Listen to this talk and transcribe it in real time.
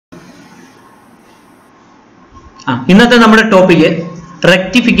ഇന്നത്തെ നമ്മുടെ ടോപ്പിക്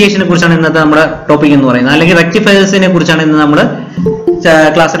റെക്ടിഫിക്കേഷനെ കുറിച്ചാണ്. ഇന്നത്തെ നമ്മുടെ ടോപ്പിക് എന്ന് പറയുന്നത്, അല്ലെങ്കിൽ റെക്ടിഫയേഴ്സിനെ കുറിച്ചാണ് ഇന്ന് നമ്മൾ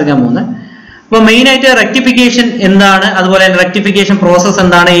ക്ലാസ് എടുക്കാൻ പോകുന്നത്. അപ്പോൾ മെയിൻ ആയിട്ട് റെക്ടിഫിക്കേഷൻ എന്താണ്, അതുപോലെ റെക്ടിഫിക്കേഷൻ പ്രോസസ്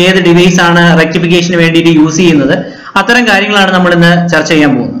എന്താണ്, ഏത് ഡിവൈസ് ആണ് റെക്ടിഫിക്കേഷന് വേണ്ടിയിട്ട് യൂസ് ചെയ്യുന്നത്, അത്തരം കാര്യങ്ങളാണ് നമ്മൾ ഇന്ന് ചർച്ച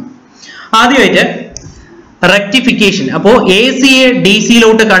ചെയ്യാൻ പോകുന്നത്. ആദ്യമായിട്ട് റെക്ടിഫിക്കേഷൻ. അപ്പോൾ എ സിയെ ഡി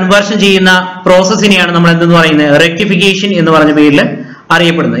സിയിലോട്ട് കൺവേർഷൻ ചെയ്യുന്ന പ്രോസസ്സിനെയാണ് നമ്മൾ എന്തെന്ന് പറയുന്നത്, റെക്ടിഫിക്കേഷൻ എന്ന് പറഞ്ഞ പേരിൽ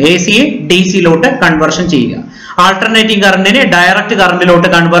അറിയപ്പെടുന്നത്. എ സിയെ ഡി സിയിലോട്ട് കൺവേർഷൻ ചെയ്യുക, ആൾട്ടർനേറ്റിംഗ് കറണ്ടിനെ ഡയറക്റ്റ് കറണ്ടിലോട്ട്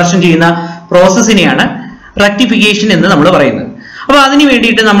കൺവേർഷൻ ചെയ്യുന്ന പ്രോസസ്സിനെയാണ് റെക്ടിഫിക്കേഷൻ എന്ന് നമ്മൾ പറയുന്നത്. അപ്പൊ അതിന്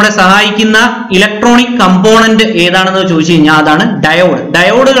വേണ്ടിയിട്ട് നമ്മളെ സഹായിക്കുന്ന ഇലക്ട്രോണിക് കമ്പോണന്റ് ഏതാണെന്ന് ചോദിച്ചു കഴിഞ്ഞാൽ അതാണ് ഡയോഡ്.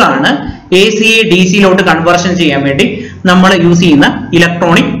 ഡയോഡുകളാണ് എ സിയെ ഡി സിയിലോട്ട് കൺവേർഷൻ ചെയ്യാൻ വേണ്ടി നമ്മൾ യൂസ് ചെയ്യുന്ന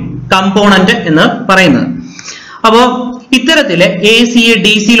ഇലക്ട്രോണിക് കമ്പോണന്റ് എന്ന് പറയുന്നത്. അപ്പോൾ ഇത്തരത്തില് എ സിയെ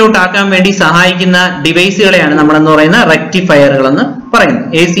ഡി സിയിലോട്ട് ആക്കാൻ വേണ്ടി സഹായിക്കുന്ന ഡിവൈസുകളെയാണ് നമ്മൾ എന്ന് പറയുന്ന റെക്ടിഫയറുകൾ എന്ന് പറയുന്നത്.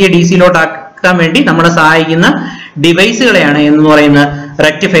 എ സിയെ ഡി സിയിലോട്ട് ആക്കാൻ വേണ്ടി നമ്മളെ സഹായിക്കുന്ന ഡിവൈസുകളെയാണ് എന്ന് പറയുന്ന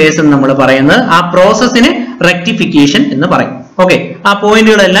റെക്ടിഫയേഴ്സ് എന്ന് നമ്മൾ പറയുന്നത്. ആ പ്രോസസ്സിന് റെക്ടിഫിക്കേഷൻ എന്ന് പറയും. ഓക്കെ, ആ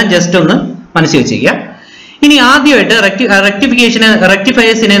പോയിന്റുകളെല്ലാം ജസ്റ്റ് ഒന്ന് മനസ്സിൽ വെച്ചേക്കുക. ഇനി ആദ്യമായിട്ട്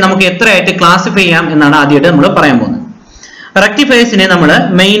റെക്ടിഫയേഴ്സിനെ നമുക്ക് എത്രയായിട്ട് ക്ലാസിഫൈ ചെയ്യാം എന്നാണ് ആദ്യമായിട്ട് നമ്മൾ പറയാൻ പോകുന്നത്. റെക്ടിഫയേഴ്സിനെ നമ്മൾ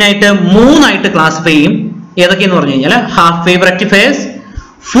മെയിൻ ആയിട്ട് മൂന്നായിട്ട് ക്ലാസിഫൈ ചെയ്യും. ഏതൊക്കെയെന്ന് പറഞ്ഞു കഴിഞ്ഞാൽ half wave rectifiers,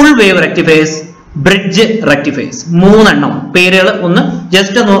 full wave rectifiers, bridge rectifiers. മൂന്നെണ്ണം പേരുകൾ ഒന്ന്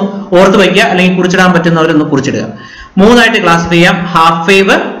ജസ്റ്റ് ഒന്ന് ഓർത്ത് വയ്ക്കുക, അല്ലെങ്കിൽ കുറിച്ചിടാൻ പറ്റുന്നവരൊന്ന് കുറിച്ചിടുക. മൂന്നായിട്ട് ക്ലാസിഫൈ ചെയ്യാം: half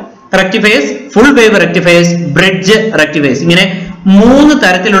wave rectifiers, full wave rectifiers, bridge rectifiers. ഇങ്ങനെ മൂന്ന്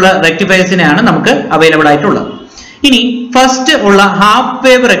തരത്തിലുള്ള റെക്ടിഫയേഴ്സിനെയാണ് നമുക്ക് അവൈലബിൾ ആയിട്ടുള്ളത്. ഇനി ഫസ്റ്റ് ഉള്ള ഹാഫ്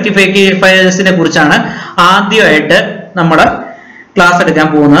വേവ് റെക്ടിഫയേഴ്സിനെ കുറിച്ചാണ് ആദ്യമായിട്ട് നമ്മുടെ ക്ലാസ് എടുക്കാൻ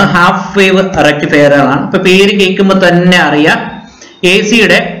പോകുന്നത്. Half wave റെക്ടിഫയറുകളാണ്. ഇപ്പൊ പേര് കേൾക്കുമ്പോൾ തന്നെ അറിയാം, എ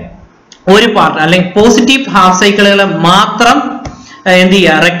സിയുടെ ഒരു പാർട്ട് അല്ലെങ്കിൽ പോസിറ്റീവ് ഹാഫ് സൈക്കിളുകൾ മാത്രം എന്ത്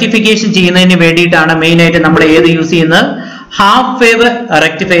ചെയ്യുക, റെക്ടിഫിക്കേഷൻ ചെയ്യുന്നതിന് വേണ്ടിയിട്ടാണ് മെയിൻ ആയിട്ട് നമ്മൾ ഏത് യൂസ് ചെയ്യുന്നത്, ഹാഫ് വേവ്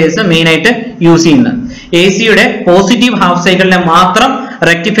റെക്ടിഫയേഴ്സ് മെയിൻ ആയിട്ട് യൂസ് ചെയ്യുന്നത്. എ സിയുടെ പോസിറ്റീവ് ഹാഫ് സൈക്കിളിനെ മാത്രം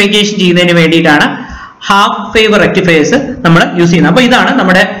റെക്ടിഫിക്കേഷൻ ചെയ്യുന്നതിന് വേണ്ടിയിട്ടാണ് ഹാഫ് വേവ് റെക്ടിഫയേഴ്സ് നമ്മൾ യൂസ് ചെയ്യുന്നത്. അപ്പൊ ഇതാണ്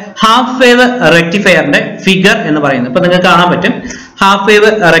നമ്മുടെ ഹാഫ് വേവ് റെക്ടിഫയറിന്റെ ഫിഗർ എന്ന് പറയുന്നത്. ഇപ്പൊ നിങ്ങൾക്ക് കാണാൻ പറ്റും, ഹാഫ് വേവ്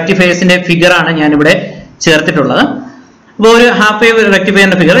റെക്ടിഫയേഴ്സിന്റെ ഫിഗർ ആണ് ഞാൻ ഇവിടെ ചേർത്തിട്ടുള്ളത്. അപ്പോൾ ഒരു ഹാഫ് വേവ്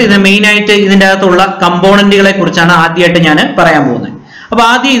റെക്ടിഫയറിന്റെ ഫിഗർ, ഇത് മെയിൻ ആയിട്ട് ഇതിന്റെ അകത്തുള്ള കമ്പോണന്റുകളെ കുറിച്ചാണ് ആദ്യമായിട്ട് ഞാൻ പറയാൻ പോകുന്നത്. അപ്പൊ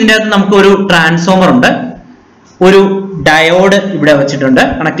ആദ്യം ഇതിന്റെ അകത്ത് നമുക്ക് ഒരു ട്രാൻസ്ഫോമർ ഉണ്ട്, ഒരു ഡയോഡ് ഇവിടെ വെച്ചിട്ടുണ്ട്,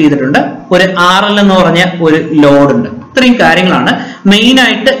 കണക്ട് ചെയ്തിട്ടുണ്ട്, ഒരു RL എന്ന് പറഞ്ഞ ഒരു ലോഡ് ഉണ്ട്. ഇത്രയും കാര്യങ്ങളാണ് മെയിൻ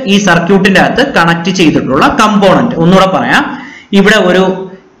ആയിട്ട് ഈ സർക്യൂട്ടിന്റെ അകത്ത് കണക്ട് ചെയ്തിട്ടുള്ള കമ്പോണന്റ്. ഒന്നുകൂടെ പറയാം, ഇവിടെ ഒരു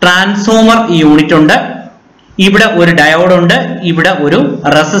ട്രാൻസ്ഫോമർ യൂണിറ്റ് ഉണ്ട്, ഇവിടെ ഒരു ഡയോഡ് ഉണ്ട്, ഇവിടെ ഒരു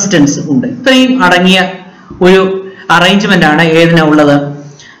റെസിസ്റ്റൻസ് ഉണ്ട്. ഇത്രയും അടങ്ങിയ ഒരു അറേഞ്ച്മെന്റ് ആണ് ഏതിനാ ഉള്ളത്,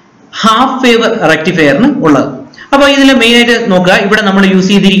 ഹാഫ് വേവ് റെക്ടിഫയറിന് ഉള്ളത്. അപ്പൊ ഇതിൽ മെയിൻ ആയിട്ട് നോക്കുക, ഇവിടെ നമ്മൾ യൂസ്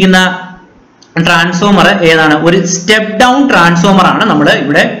ചെയ്തിരിക്കുന്ന ട്രാൻസ്ഫോമർ ഏതാണ്, ഒരു സ്റ്റെപ്പ് ഡൗൺ ട്രാൻസ്ഫോമർ ആണ് നമ്മൾ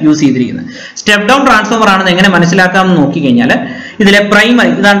ഇവിടെ യൂസ് ചെയ്തിരിക്കുന്നത്. സ്റ്റെപ്പ് ഡൗൺ ട്രാൻസ്ഫോമർ ആണെന്ന് എങ്ങനെ മനസ്സിലാക്കാമെന്ന് നോക്കിക്കഴിഞ്ഞാൽ, ഇതിലെ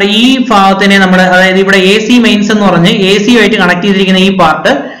പ്രൈമറി ഇതാണ്ട് ഈ ഭാഗത്തിനെ നമ്മൾ, അതായത് ഇവിടെ എ സി മെയിൻസ് എന്ന് പറഞ്ഞ് എ സി ആയിട്ട് കണക്ട് ചെയ്തിരിക്കുന്ന ഈ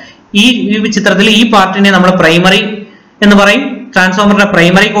പാർട്ട്, ഈ ചിത്രത്തിൽ ഈ പാർട്ടിനെ നമ്മൾ പ്രൈമറി എന്ന് പറയും, ട്രാൻസ്ഫോമറിന്റെ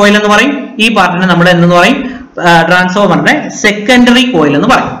പ്രൈമറി കോയിൽ എന്ന് പറയും. ഈ പാർട്ടിനെ നമ്മൾ എന്ന് പറയും, ട്രാൻസ്ഫോമറിന്റെ സെക്കൻഡറി കോയിൽ എന്ന്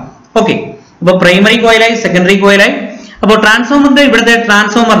പറയും. ഓക്കെ, അപ്പൊ പ്രൈമറി കോയിലായി, സെക്കൻഡറി കോയിലായി. അപ്പോൾ ട്രാൻസ്ഫോമറിന്റെ ഇവിടുത്തെ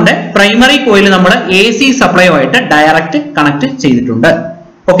ട്രാൻസ്ഫോമറിന്റെ പ്രൈമറി കോയിൽ നമ്മൾ എ സി സപ്ലൈയുമായിട്ട് ഡയറക്റ്റ് കണക്ട് ചെയ്തിട്ടുണ്ട്.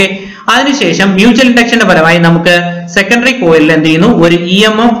 ഓക്കെ, അതിനുശേഷം മ്യൂച്വൽ ഇൻഡക്ഷന്റെ ഫലമായി നമുക്ക് സെക്കൻഡറി കോയിലിൽ എന്ത് ചെയ്യുന്നു, ഒരു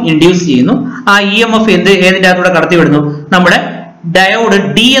EMF ഇൻഡ്യൂസ് ചെയ്യുന്നു. ആ EMF ഏതിന്റെ അകത്തൂടെ കടത്തിവിടുന്നു, നമ്മുടെ ഡയോഡ്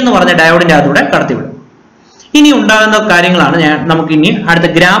ഡി എന്ന് പറഞ്ഞ ഡയോഡിന്റെ അകത്തൂടെ കടത്തിവിടും. ഇനി ഉണ്ടാകുന്ന കാര്യങ്ങളാണ് നമുക്ക് ഇനി അടുത്ത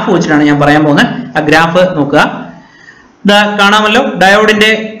ഗ്രാഫ് വെച്ചിട്ടാണ് ഞാൻ പറയാൻ പോകുന്നത്. ആ ഗ്രാഫ് നോക്കുക, കാണാമല്ലോ. ഡയോഡിന്റെ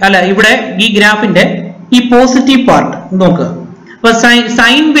ഇവിടെ ഈ ഗ്രാഫിന്റെ ഈ പോസിറ്റീവ് പാർട്ട് നോക്കുക. അപ്പൊ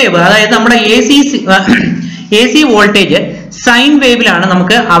സൈൻ വേവ്, അതായത് നമ്മുടെ എ സി വോൾട്ടേജ് സൈൻ വേവിലാണ്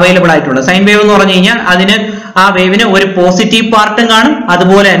നമുക്ക് അവൈലബിൾ ആയിട്ടുള്ളത്. സൈൻ വേവ് എന്ന് പറഞ്ഞു കഴിഞ്ഞാൽ അതിന് ആ വേവിന് ഒരു പോസിറ്റീവ് പാർട്ടും കാണും,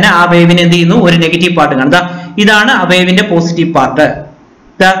 അതുപോലെ തന്നെ ആ വേവിന് എന്ത് ചെയ്യുന്നു, ഒരു നെഗറ്റീവ് പാർട്ടും കാണും. ഇതാണ് ആ വേവിന്റെ പോസിറ്റീവ് പാർട്ട്,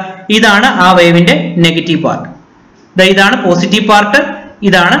 ഇതാണ് ആ വേവിന്റെ നെഗറ്റീവ് പാർട്ട്. ഇതാണ് പോസിറ്റീവ് പാർട്ട്,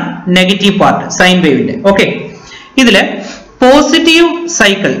 ഇതാണ് നെഗറ്റീവ് പാർട്ട് സൈൻ വേവിന്റെ. ഓക്കെ, ഇതില് പോസിറ്റീവ്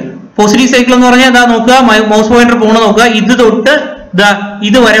സൈക്കിൾ എന്ന് പറഞ്ഞാൽ നോക്കുക, മൗസ് പോയിന്റർ പോണ നോക്കുക, ഇത് തൊട്ട്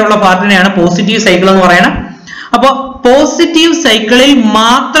ഇതുവരെയുള്ള പാർട്ടിനെയാണ് പോസിറ്റീവ് സൈക്കിൾ എന്ന് പറയുന്നത്. അപ്പൊ പോസിറ്റീവ് സൈക്കിളിൽ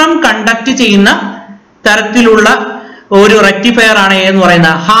മാത്രം കണ്ടക്ട് ചെയ്യുന്ന തരത്തിലുള്ള ഒരു റെക്ടിഫയർ ആണ് എന്ന്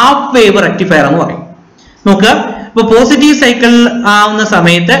പറയുന്നത് ഹാഫ് വേവ് റെക്ടിഫയർ എന്ന് പറയും. നോക്കുക, ഇപ്പൊ പോസിറ്റീവ് സൈക്കിൾ ആവുന്ന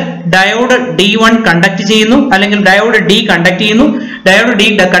സമയത്ത് ഡയോഡ് D1 കണ്ടക്ട് ചെയ്യുന്നു, അല്ലെങ്കിൽ ഡയോഡ് D കണ്ടക്ട് ചെയ്യുന്നു. ഡയോഡ് D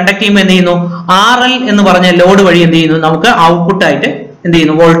കണ്ടക്ട് ചെയ്യുമ്പോൾ എന്ത് ചെയ്യുന്നു, RL എന്ന് പറഞ്ഞ ലോഡ് വഴി എന്ത് ചെയ്യുന്നു, നമുക്ക് ഔട്ട്പുട്ട് ആയിട്ട് എന്ത്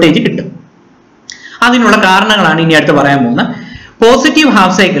ചെയ്യുന്നു, വോൾട്ടേജ് കിട്ടും. അതിനുള്ള കാരണങ്ങളാണ് ഇനി അടുത്ത് പറയാൻ പോകുന്നത്. പോസിറ്റീവ്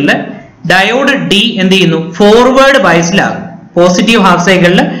ഹാഫ് സൈക്കിളിൽ ഡയോഡ് ഡി എന്ത് ചെയ്യുന്നു? ഫോർവേഡ് ബയസിലാകും. പോസിറ്റീവ് ഹാഫ്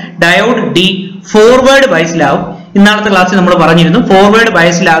സൈക്കിളിൽ ഡയോഡ് ഡി ഫോർവേഡ് ബയസിലാവും. ഇന്നാളത്തെ ക്ലാസ്സിൽ നമ്മൾ പറഞ്ഞിരുന്നു ഫോർവേഡ്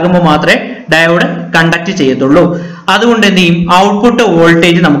ബയസിലാകുമ്പോൾ മാത്രമേ ഡയോഡ് കണ്ടക്ട് ചെയ്യത്തുള്ളൂ. അതുകൊണ്ട് എന്ത് ചെയ്യും? ഔട്ട്പുട്ട്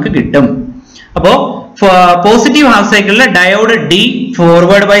വോൾട്ടേജ് നമുക്ക് കിട്ടും. അപ്പോ പോസിറ്റീവ് ഹാഫ് സൈക്കിളിൽ diode D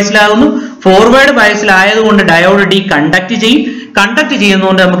forward ബയസിലാകുന്നു. Forward ബയസിലായതുകൊണ്ട് diode D conduct ചെയ്യും. കണ്ടക്ട്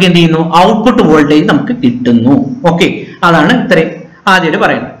ചെയ്യുന്നതുകൊണ്ട് നമുക്ക് എന്ത് ചെയ്യുന്നു? ഔട്ട്പുട്ട് വോൾട്ടേജ് നമുക്ക് കിട്ടുന്നു. ഓക്കെ, അതാണ് ഇത്രയും ആദ്യമായിട്ട്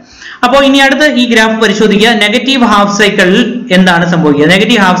പറയുന്നത്. അപ്പോൾ ഇനി അടുത്ത ഈ ഗ്രാഫ് പരിശോധിക്കുക. നെഗറ്റീവ് ഹാഫ് സൈക്കിളിൽ എന്താണ് സംഭവിക്കുക?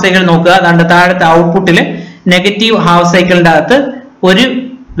 നെഗറ്റീവ് ഹാഫ് സൈക്കിൾ നോക്കുക. അതാണ്ട് താഴത്തെ ഔട്ട്പുട്ടില് നെഗറ്റീവ് ഹാഫ് സൈക്കിളിന്റെ അകത്ത് ഒരു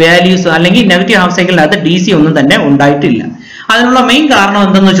വാല്യൂസ് അല്ലെങ്കിൽ നെഗറ്റീവ് ഹാഫ് സൈക്കിളിന്റെ അകത്ത് DC ഒന്നും തന്നെ ഉണ്ടായിട്ടില്ല. അതിനുള്ള മെയിൻ കാരണം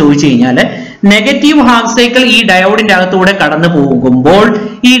എന്തെന്ന് ചോദിച്ചു കഴിഞ്ഞാൽ നെഗറ്റീവ് ഹാഫ് സൈക്കിൾ ഈ ഡയോഡിന്റെ അകത്തൂടെ കടന്നു പോകുമ്പോൾ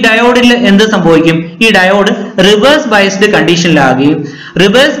ഈ ഡയോഡിൽ എന്ത് സംഭവിക്കും? ഈ diode reverse biased കണ്ടീഷനിലാകുകയും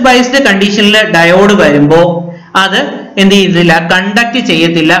reverse biased കണ്ടീഷനിൽ ഡയോഡ് വരുമ്പോൾ അത് എന്ത് ചെയ്തില്ല? കണ്ടക്ട്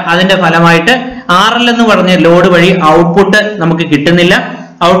ചെയ്യത്തില്ല. അതിന്റെ ഫലമായിട്ട് RL എന്ന് പറഞ്ഞ ലോഡ് വഴി ഔട്ട്പുട്ട് നമുക്ക് കിട്ടുന്നില്ല.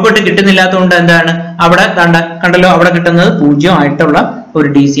 ഔട്ട്പുട്ട് കിട്ടുന്നില്ലാത്തതുകൊണ്ട് എന്താണ്? അവിടെ കണ്ടല്ലോ, അവിടെ കിട്ടുന്നത് 0 ആയിട്ടുള്ള ഒരു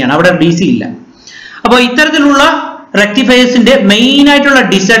DC ആണ്. അവിടെ DC ഇല്ല. അപ്പോൾ ഇത്തരത്തിലുള്ള റെക്ടിഫയേഴ്സിന്റെ മെയിൻ ആയിട്ടുള്ള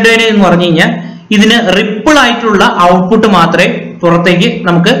ഡിസഡ്വാൻറ്റേജ് എന്ന് പറഞ്ഞു കഴിഞ്ഞാൽ ഇതിന് റിപ്പിൾ ആയിട്ടുള്ള ഔട്ട്പുട്ട് മാത്രമേ പുറത്തേക്ക്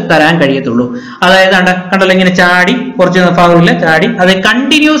നമുക്ക് തരാൻ കഴിയത്തുള്ളൂ. അതായത് കണ്ടല്ലോ, ഇങ്ങനെ ചാടി കുറച്ച് ഭാഗമില്ല ചാടി അത്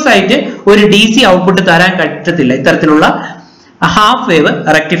കണ്ടിന്യൂസ് ആയിട്ട് ഒരു DC ഔട്ട്പുട്ട് തരാൻ പറ്റത്തില്ല ഇത്തരത്തിലുള്ള ഹാഫ് വേവ്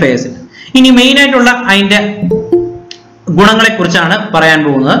റെക്ടിഫയേഴ്സിന്. ഇനി മെയിൻ ആയിട്ടുള്ള അതിന്റെ ഗുണങ്ങളെ കുറിച്ചാണ് പറയാൻ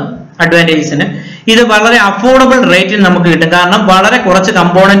പോകുന്നത്. അഡ്വാൻറ്റേജസിന് ഇത് വളരെ അഫോർഡബിൾ റേറ്റിൽ നമുക്ക് കിട്ടും. കാരണം വളരെ കുറച്ച്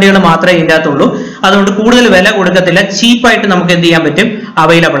കമ്പോണന്റുകൾ മാത്രമേ ഇതിൻ്റെ അകത്തുള്ളൂ. അതുകൊണ്ട് കൂടുതൽ വില കൊടുക്കത്തില്ല. ചീപ്പായിട്ട് നമുക്ക് എന്ത് ചെയ്യാൻ പറ്റും?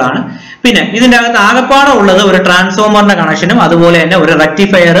 അവൈലബിൾ ആണ്. പിന്നെ ഇതിന്റെ അകത്ത് ആകപ്പാടെ ഉള്ളത് ഒരു ട്രാൻസ്ഫോമറിന്റെ കണക്ഷനും അതുപോലെ തന്നെ ഒരു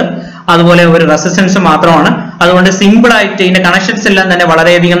റെക്ടിഫയറും അതുപോലെ ഒരു റെസിസ്റ്റൻസും മാത്രമാണ്. അതുകൊണ്ട് സിമ്പിൾ ആയിട്ട് ഇതിന്റെ കണക്ഷൻസ് എല്ലാം തന്നെ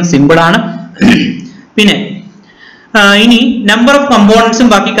വളരെയധികം സിമ്പിൾ ആണ്. പിന്നെ ഇനി നമ്പർ ഓഫ് കമ്പോണൻസും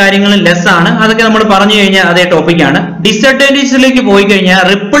ബാക്കി കാര്യങ്ങളും ലെസ് ആണ്. അതൊക്കെ നമ്മൾ പറഞ്ഞു കഴിഞ്ഞാൽ അതേ ടോപ്പിക്കാണ്. ഡിസഡ്വാൻറ്റേജിലേക്ക് പോയി കഴിഞ്ഞാൽ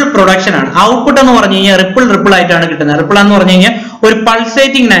റിപ്പിൾ പ്രൊഡക്ഷൻ ആണ്. ഔട്ട്പുട്ട് എന്ന് പറഞ്ഞു കഴിഞ്ഞാൽ റിപ്പിൾ ആയിട്ടാണ് കിട്ടുന്നത്. റിപ്പിൾ എന്ന് പറഞ്ഞു കഴിഞ്ഞാൽ ഒരു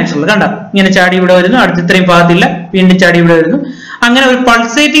പൾസേറ്റിംഗ് നാച്ചുറൽ കണ്ട ഇങ്ങനെ ചാടി ഇവിടെ വരുന്നു, അടുത്ത് ഇത്രയും ഭാഗത്തില്ല, വീണ്ടും ചാടി ഇവിടെ വരുന്നു. അങ്ങനെ ഒരു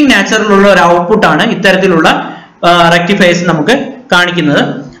പൾസേറ്റിംഗ് നാച്ചുറലുള്ള ഒരു ഔട്ട്പുട്ട് ആണ് ഇത്തരത്തിലുള്ള റെക്ടിഫയേഴ്സ് നമുക്ക് കാണിക്കുന്നത്.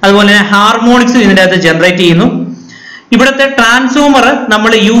 അതുപോലെ തന്നെ ഹാർമോണിക്സ് ഇതിന്റെ അകത്ത് ജനറേറ്റ് ചെയ്യുന്നു. ഇവിടുത്തെ ട്രാൻസ്ഫോമർ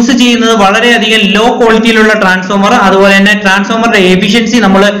നമ്മൾ യൂസ് ചെയ്യുന്നത് വളരെയധികം ലോ ക്വാളിറ്റിയിലുള്ള ട്രാൻസ്ഫോമർ. അതുപോലെ തന്നെ ട്രാൻസ്ഫോമറിന്റെ എഫിഷ്യൻസി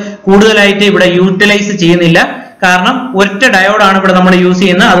നമ്മൾ കൂടുതലായിട്ട് ഇവിടെ യൂട്ടിലൈസ് ചെയ്യുന്നില്ല. കാരണം ഒറ്റ ഡയോഡാണ് ഇവിടെ നമ്മൾ യൂസ്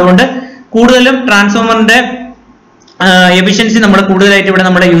ചെയ്യുന്നത്. അതുകൊണ്ട് കൂടുതലും ട്രാൻസ്ഫോമറിന്റെ എഫിഷ്യൻസി നമ്മൾ കൂടുതലായിട്ട് ഇവിടെ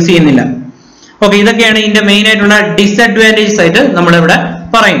നമ്മൾ യൂസ് ചെയ്യുന്നില്ല. ഓക്കെ, ഇതൊക്കെയാണ് ഇതിന്റെ മെയിൻ ആയിട്ടുള്ള ഡിസഡ്വാൻറ്റേജസ് ആയിട്ട് നമ്മളിവിടെ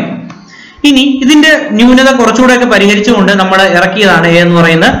പറയുന്നത്. ഇനി ഇതിന്റെ ന്യൂനത കുറച്ചുകൂടെയൊക്കെ പരിഹരിച്ചുകൊണ്ട് നമ്മൾ ഇറക്കിയതാണ് എന്ന്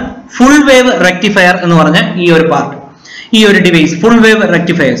പറയുന്നത് ഫുൾ വേവ് റെക്ടിഫയർ എന്ന് പറഞ്ഞ ഈ ഒരു പാർട്ട്, ഈ ഒരു ഡിവൈസ് ഫുൾ വേവ്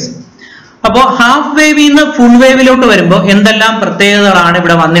റെക്ടിഫയേഴ്സ്. അപ്പോൾ ഹാഫ് വേവിൽ നിന്ന് ഫുൾ വേവിലോട്ട് വരുമ്പോൾ എന്തെല്ലാം പ്രത്യേകതകളാണ്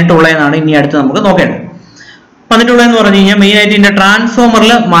ഇവിടെ വന്നിട്ടുള്ളതെന്നാണ് ഇനി അടുത്ത് നമുക്ക് നോക്കേണ്ടത്. വന്നിട്ടുള്ളതെന്ന് പറഞ്ഞു കഴിഞ്ഞാൽ മെയിൻ ആയിട്ട് ഇതിന്റെ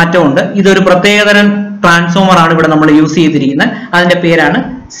ട്രാൻസ്ഫോമറിൽ മാറ്റമുണ്ട്. ഇതൊരു പ്രത്യേകതരം ട്രാൻസ്ഫോമർ ആണ് ഇവിടെ നമ്മൾ യൂസ് ചെയ്തിരിക്കുന്നത്. അതിന്റെ പേരാണ്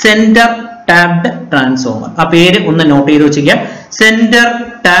സെന്റർ ടാപ്ഡ് ട്രാൻസ്ഫോമർ. ആ പേര് ഒന്ന് നോട്ട് ചെയ്ത് വെച്ചിരിക്കുക. സെന്റർ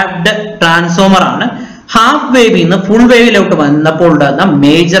ടാപ്ഡ് ട്രാൻസ്ഫോമർ ആണ്. ഹാഫ് വേവിൽ നിന്ന് ഫുൾ വേവിലോട്ട് വന്നപ്പോൾ ഉണ്ടാകുന്ന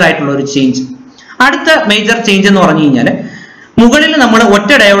മേജർ ആയിട്ടുള്ള ഒരു ചേഞ്ച്. അടുത്ത മേജർ ചേഞ്ച് എന്ന് പറഞ്ഞു കഴിഞ്ഞാൽ മുകളിൽ നമ്മൾ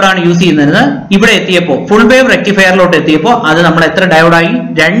ഒറ്റ ഡയോഡാണ് യൂസ് ചെയ്യുന്നത്. ഇവിടെ എത്തിയപ്പോൾ ഫുൾ വേവ് റെക്ടിഫയറിലോട്ട് എത്തിയപ്പോൾ അത് നമ്മൾ എത്ര ഡയോഡായി?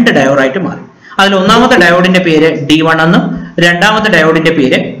 2 ഡയോഡായിട്ട് മാറി. അതിൽ ഒന്നാമത്തെ ഡയോഡിന്റെ പേര് D1 എന്നും രണ്ടാമത്തെ ഡയോഡിന്റെ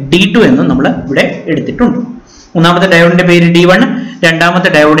പേര് D2 എന്നും നമ്മൾ ഇവിടെ എടുത്തിട്ടുണ്ട്. ഒന്നാമത്തെ ഡയോഡിന്റെ പേര് D1, രണ്ടാമത്തെ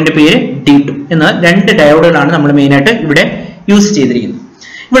ഡയോഡിന്റെ പേര് D2 എന്ന 2 ഡയോഡുകളാണ് നമ്മൾ മെയിൻ ആയിട്ട് ഇവിടെ യൂസ് ചെയ്തിരിക്കുന്നത്.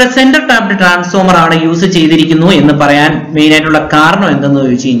 ഇവിടെ സെന്റർ ടാപ്ഡ് ട്രാൻസ്ഫോമർ ആണ് യൂസ് ചെയ്തിരിക്കുന്നു എന്ന് പറയാൻ മെയിൻ ആയിട്ടുള്ള കാരണം എന്തെന്ന്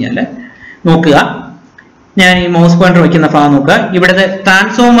ചോദിച്ചു കഴിഞ്ഞാൽ നോക്കുക, ഞാൻ ഈ മൗസ് പോയിന്റർ വയ്ക്കുന്ന ഭാഗം നോക്കുക. ഇവിടുത്തെ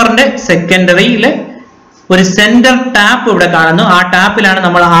ട്രാൻസ്ഫോമറിന്റെ സെക്കൻഡറിയിൽ ഒരു സെന്റർ ടാപ്പ് ഇവിടെ കാണുന്നു. ആ ടാപ്പിലാണ്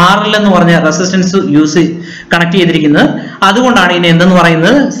നമ്മൾ RL എന്ന് പറഞ്ഞ റെസിസ്റ്റൻസ് കണക്ട് ചെയ്തിരിക്കുന്നത്. അതുകൊണ്ടാണ് ഇതിനെ എന്തെന്ന്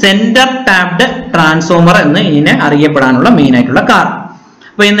പറയുന്നത് സെന്റർ ടാപ്ഡ് ട്രാൻസ്ഫോമർ എന്ന് ഇതിനെ അറിയപ്പെടാനുള്ള മെയിൻ ആയിട്ടുള്ള കാരണം.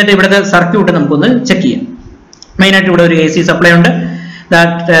 അപ്പൊ എന്നിട്ട് ഇവിടുത്തെ സർക്യൂട്ട് നമുക്കൊന്ന് ചെക്ക് ചെയ്യാം. മെയിൻ ആയിട്ട് ഇവിടെ ഒരു AC സപ്ലൈ ഉണ്ട്.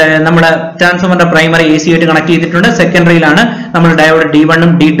 നമ്മുടെ ട്രാൻസ്ഫോമറിന്റെ പ്രൈമറി AC ആയിട്ട് കണക്ട് ചെയ്തിട്ടുണ്ട്. സെക്കൻഡറിയിലാണ് നമ്മൾ ഡയോഡ് D1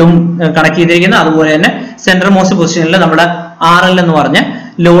 ഉം D2 ഉം കണക്ട് ചെയ്തിരിക്കുന്നത്. അതുപോലെ തന്നെ സെൻട്രൽ മോസ്റ്റ് പൊസിഷനിൽ നമ്മുടെ RL എന്ന് പറഞ്ഞ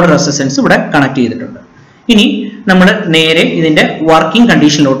ലോഡ് റെസിസ്റ്റൻസ് ഇവിടെ കണക്ട് ചെയ്തിട്ടുണ്ട്. ഇനി നമ്മൾ നേരെ ഇതിന്റെ വർക്കിംഗ്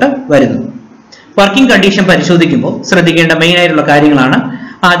കണ്ടീഷനിലോട്ട് വരുന്നു. വർക്കിംഗ് കണ്ടീഷൻ പരിശോധിക്കുമ്പോൾ ശ്രദ്ധിക്കേണ്ട മെയിൻ ആയിട്ടുള്ള കാര്യങ്ങളാണ്.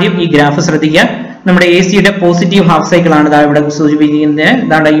 ആദ്യം ഈ ഗ്രാഫ് ശ്രദ്ധിക്കുക. നമ്മുടെ AC-യുടെ പോസിറ്റീവ് ഹാഫ് സൈക്കിൾ ആണ് ഇവിടെ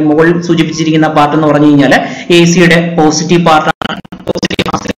സൂചിപ്പിക്കുന്നത്. ഈ മുകളിൽ സൂചിപ്പിച്ചിരിക്കുന്ന പാർട്ട് എന്ന് പറഞ്ഞു കഴിഞ്ഞാൽ AC-യുടെ പോസിറ്റീവ് പാർട്ടാണ്.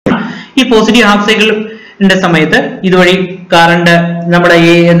 ഈ പോസിറ്റീവ് ഹാഫ് സൈക്കിളിന്റെ സമയത്ത് ഇതുവഴി കറണ്ട് നമ്മുടെ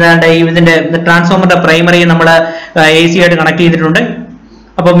ഇതിന്റെ ട്രാൻസ്ഫോമറിന്റെ പ്രൈമറി നമ്മൾ AC ആയിട്ട് കണക്ട് ചെയ്തിട്ടുണ്ട്.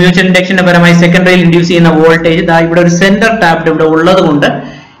 അപ്പോൾ മ്യൂച്വൽ ഇൻഡക്ഷന്റെ പരമായി സെക്കൻഡറിയിൽ ഇൻഡ്യൂസ് ചെയ്യുന്ന വോൾട്ടേജ് ഇവിടെ ഒരു സെന്റർ ടാപ്പ് ഇവിടെ ഉള്ളത് കൊണ്ട്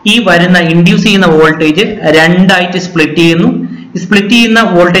ഈ വരുന്ന ഇൻഡ്യൂസ് ചെയ്യുന്ന വോൾട്ടേജ് രണ്ടായിട്ട് സ്പ്ലിറ്റ് ചെയ്യുന്നു. സ്പ്ലിറ്റ് ചെയ്യുന്ന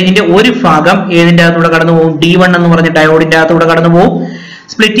വോൾട്ടേജിന്റെ ഒരു ഭാഗം ഏതിന്റെ അകത്തൂടെ കടന്നു പോകും? D1 എന്ന് പറഞ്ഞ ഡയോഡിന്റെ അകത്തൂടെ കടന്നു പോകും.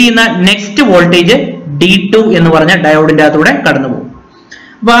 സ്പ്ലിറ്റ് ചെയ്യുന്ന നെക്സ്റ്റ് വോൾട്ടേജ് D2 എന്ന് പറഞ്ഞ ഡയോഡിന്റെ അകത്തൂടെ കടന്നു പോകും.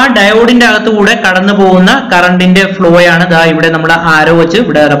 അപ്പൊ ആ ഡയോഡിന്റെ അകത്തുകൂടെ കടന്നു പോകുന്ന കറണ്ടിന്റെ ഫ്ലോ ആണ് ദാ ഇവിടെ നമ്മൾ ആരോ വെച്ച്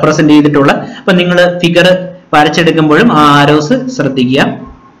ഇവിടെ റെപ്രസെന്റ് ചെയ്തിട്ടുള്ള. അപ്പൊ നിങ്ങൾ ഫിഗർ വരച്ചെടുക്കുമ്പോഴും ആ ആരോസ് ശ്രദ്ധിക്കുക.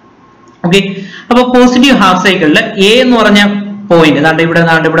 ഓക്കെ, അപ്പൊ പോസിറ്റീവ് ഹാഫ് സൈക്കിളിൽ എ എന്ന് പറഞ്ഞ പോയിന്റ്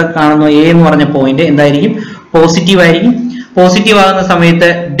ഇവിടെ കാണുന്നു. എ എന്ന് പറഞ്ഞ പോയിന്റ് എന്തായിരിക്കും? പോസിറ്റീവ് ആയിരിക്കും. പോസിറ്റീവ് ആകുന്ന സമയത്ത്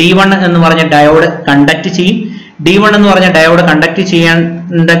D1 എന്ന് പറഞ്ഞ ഡയോഡ് കണ്ടക്ട് ചെയ്യും. D1 എന്ന് പറഞ്ഞ ഡയോഡ് കണ്ടക്ട്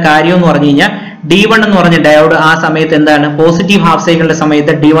ചെയ്യേണ്ട കാര്യം എന്ന് പറഞ്ഞു കഴിഞ്ഞാൽ D1 എന്ന് പറഞ്ഞ ഡയോഡ് ആ സമയത്ത് എന്താണ്? പോസിറ്റീവ് ഹാഫ് സൈക്കിളിന്റെ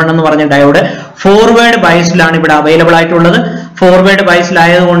സമയത്ത് D1 എന്ന് പറഞ്ഞ ഡയോഡ് ഫോർവേഡ് ബയസിലാണ് ഇവിടെ അവൈലബിൾ ആയിട്ടുള്ളത്. ഫോർവേഡ്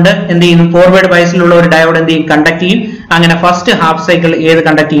ബയസിലായതുകൊണ്ട് എന്ത് ചെയ്യുന്നു? ഫോർവേഡ് ബയസിലുള്ള ഒരു ഡയോഡ് എന്ത് ചെയ്യും? കണ്ടക്ട് ചെയ്യും. അങ്ങനെ ഫസ്റ്റ് ഹാഫ് സൈക്കിൾ ഏത്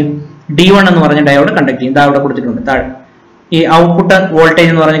കണ്ടക്ട് ചെയ്യും? D1 എന്ന് പറഞ്ഞ ഡയോഡ് കണ്ടക്ട് ചെയ്യും. ഇതാ ഇവിടെ കൊടുത്തിട്ടുണ്ട് താഴെ ഈ ഔട്ട്പുട്ട് വോൾട്ടേജ്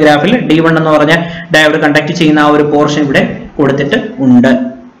എന്ന് പറഞ്ഞ ഗ്രാഫിൽ D1 എന്ന് പറഞ്ഞ ഡയോഡ് കണ്ടക്ട് ചെയ്യുന്ന ആ ഒരു പോർഷൻ ഇവിടെ കൊടുത്തിട്ട് ഉണ്ട്.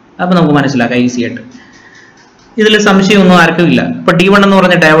 അപ്പൊ നമുക്ക് മനസ്സിലാക്കാം ഈസി ആയിട്ട്. ഇതിൽ സംശയമൊന്നും ആർക്കും ഇല്ല. ഇപ്പൊ D1 എന്ന്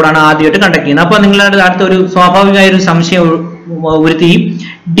പറഞ്ഞ ഡയോഡാണ് ആദ്യമായിട്ട് കണ്ടക്ട് ചെയ്യുന്നത്. അപ്പൊ നിങ്ങളുടെ അടുത്ത ഒരു സ്വാഭാവികമായ ഒരു സംശയം ഉരുത്തിയും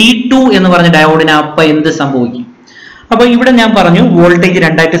D2 എന്ന് പറഞ്ഞ ഡയോഡിന് അപ്പൊ എന്ത് സംഭവിക്കും? അപ്പൊ ഇവിടെ ഞാൻ പറഞ്ഞു വോൾട്ടേജ്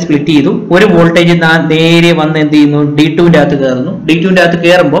രണ്ടായിട്ട് സ്പ്ലിറ്റ് ചെയ്തു. ഒരു വോൾട്ടേജ് നേരെ വന്ന് എന്ത് ചെയ്യുന്നു? D2ന്റെ അകത്ത് കയറുന്നു. D2ന്റെ അകത്ത്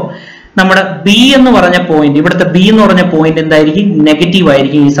കയറുമ്പോൾ നമ്മുടെ B എന്ന് പറഞ്ഞ പോയിന്റ്, ഇവിടുത്തെ B എന്ന് പറഞ്ഞ പോയിന്റ് എന്തായിരിക്കും? നെഗറ്റീവ്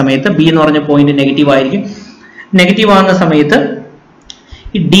ആയിരിക്കും. ഈ സമയത്ത് B എന്ന് പറഞ്ഞ പോയിന്റ് നെഗറ്റീവ് ആയിരിക്കും. നെഗറ്റീവ് ആകുന്ന സമയത്ത്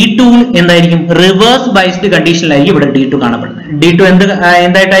ഈ D2 എന്തായിരിക്കും? റിവേഴ്സ് ബയസ്ഡ് കണ്ടീഷനിലായിരിക്കും ഇവിടെ D2 കാണപ്പെടുന്നത്. D2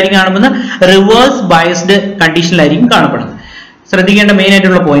 എന്തായിട്ടായിരിക്കും കാണപ്പെടുന്നത്? റിവേഴ്സ് ബയസ്ഡ് കണ്ടീഷനിലായിരിക്കും കാണപ്പെടുന്നത്. ശ്രദ്ധിക്കേണ്ട മെയിൻ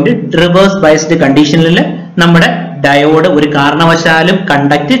ആയിട്ടുള്ള പോയിന്റ്, റിവേഴ്സ് ബയസ്ഡ് കണ്ടീഷനിൽ നമ്മുടെ ഡയോഡ് ഒരു കാരണവശാലും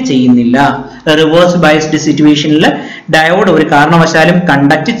കണ്ടക്ട് ചെയ്യുന്നില്ല. റിവേഴ്സ് ബയസ്ഡ് സിറ്റുവേഷനിൽ ഡയോഡ് ഒരു കാരണവശാലും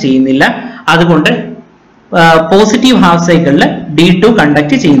കണ്ടക്ട് ചെയ്യുന്നില്ല. അതുകൊണ്ട് പോസിറ്റീവ് ഹാഫ് സൈക്കിളിൽ D2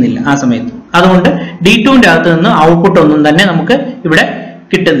 കണ്ടക്ട് ചെയ്യുന്നില്ല ആ സമയത്ത്. അതുകൊണ്ട് D2ന്റെ അകത്ത് നിന്ന് ഔട്ട്പുട്ട് ഒന്നും തന്നെ നമുക്ക് ഇവിടെ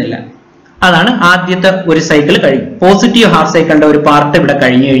കിട്ടുന്നില്ല. അതാണ് ആദ്യത്തെ ഒരു സൈക്കിൾ കഴിഞ്ഞു. പോസിറ്റീവ് ഹാഫ് സൈക്കിളിന്റെ ഒരു പാർട്ട് ഇവിടെ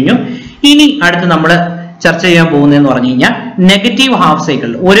കഴിഞ്ഞു കഴിഞ്ഞു. ഇനി അടുത്ത് നമ്മൾ ചർച്ച ചെയ്യാൻ പോകുന്നതെന്ന് പറഞ്ഞു കഴിഞ്ഞാൽ നെഗറ്റീവ് ഹാഫ്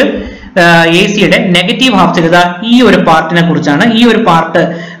സൈക്കിൾ. ഒരു AC-യുടെ നെഗറ്റീവ് ഹാഫ് സൈക്കിൾ ഈ ഒരു പാർട്ടിനെ കുറിച്ചാണ്. ഈ ഒരു പാർട്ട്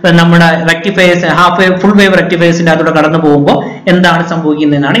നമ്മുടെ rectifiers, half wave, full wave റെക്ടിഫയേഴ്സിന്റെ അകത്തൂടെ കടന്നു പോകുമ്പോൾ എന്താണ്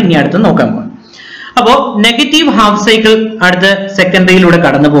സംഭവിക്കുന്നതെന്നാണ് ഇനി അടുത്ത് നോക്കാൻ പോകുന്നത്. അപ്പോൾ നെഗറ്റീവ് ഹാഫ് സൈക്കിൾ അടുത്ത സെക്കൻഡറിയിലൂടെ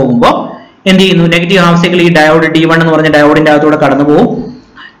കടന്നു പോകുമ്പോൾ എന്ത് ചെയ്യുന്നു? നെഗറ്റീവ് ഹാഫ് സൈക്കിൾ ഈ ഡയോഡ് D1 എന്ന് പറഞ്ഞ ഡയോഡിന്റെ അകത്തൂടെ കടന്നു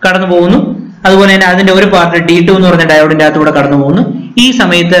പോകുന്നു. അതുപോലെ തന്നെ അതിന്റെ ഒരു പാർട്ട് D2 എന്ന് പറഞ്ഞ ഡയോഡിന്റെ അകത്തൂടെ കടന്നു പോകുന്നു. ഈ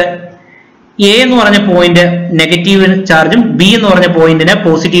സമയത്ത് A എന്ന് പറഞ്ഞ പോയിന്റ് നെഗറ്റീവ് ചാർജും B എന്ന് പറഞ്ഞ പോയിന്റിന്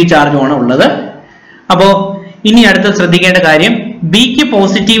പോസിറ്റീവ് ചാർജുമാണ് ഉള്ളത്. അപ്പോ ഇനി അടുത്ത് ശ്രദ്ധിക്കേണ്ട കാര്യം, ബിക്ക്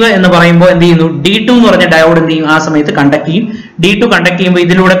പോസിറ്റീവ് എന്ന് പറയുമ്പോൾ എന്ത് ചെയ്യുന്നു? D2 എന്ന് പറഞ്ഞ ഡയോഡ് എന്ത് ചെയ്യും? ആ സമയത്ത് കണ്ടക്ട് ചെയ്യും. D2 കണ്ടക്ട് ചെയ്യുമ്പോൾ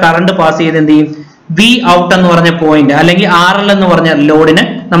ഇതിലൂടെ കറണ്ട് പാസ് ചെയ്ത് എന്ത് ചെയ്യും? V ഔട്ട് എന്ന് പറഞ്ഞ പോയിന്റ് അല്ലെങ്കിൽ RL എന്ന് പറഞ്ഞ ലോഡിന്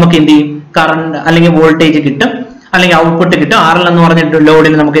നമുക്ക് എന്ത് ചെയ്യും? കറണ്ട് അല്ലെങ്കിൽ വോൾട്ടേജ് കിട്ടും, അല്ലെങ്കിൽ ഔട്ട്പുട്ട് കിട്ടും. RL എന്ന് പറഞ്ഞ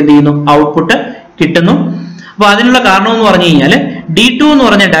ലോഡിന് നമുക്ക് എന്ത് ചെയ്യുന്നു? ഔട്ട്പുട്ട് കിട്ടുന്നു. അപ്പൊ അതിനുള്ള കാരണം എന്ന് പറഞ്ഞു കഴിഞ്ഞാൽ D2 എന്ന്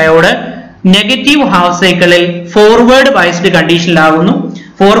പറഞ്ഞ ഡയോഡ് നെഗറ്റീവ് ഹാഫ് സൈക്കിളിൽ ഫോർവേഡ് ബയസ്ഡ് കണ്ടീഷനിലാകുന്നു.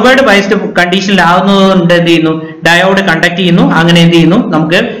 ഫോർവേഡ് ബയസ്ഡ് കണ്ടീഷനിലാകുന്നത് കൊണ്ട് എന്ത് ചെയ്യുന്നു? ഡയോഡ് കണ്ടക്ട് ചെയ്യുന്നു. അങ്ങനെ എന്ത് ചെയ്യുന്നു?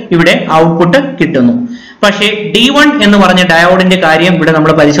 നമുക്ക് ഇവിടെ ഔട്ട്പുട്ട് കിട്ടുന്നു. പക്ഷേ D1 എന്ന് പറഞ്ഞ ഡയോഡിന്റെ കാര്യം ഇവിടെ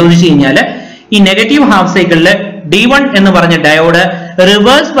നമ്മൾ പരിശോധിച്ചു കഴിഞ്ഞാൽ ഈ നെഗറ്റീവ് ഹാഫ് സൈക്കിളിൽ D1 എന്ന് പറഞ്ഞ ഡയോഡ്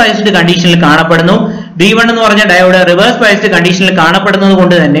റിവേഴ്സ് ബയസ്ഡ് കണ്ടീഷനിൽ കാണപ്പെടുന്നു. D1 എന്ന് പറഞ്ഞ ഡയോഡ് റിവേഴ്സ് ബയസ്ഡ് കണ്ടീഷനിൽ കാണപ്പെടുന്നത്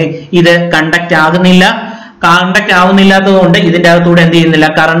കൊണ്ട് തന്നെ ഇത് കണ്ടക്ട് ആകുന്നില്ല. കണ്ടക്ട് ആവുന്നില്ലാത്തത് കൊണ്ട് ഇതിന്റെ അകത്തൂടെ എന്ത് ചെയ്യുന്നില്ല?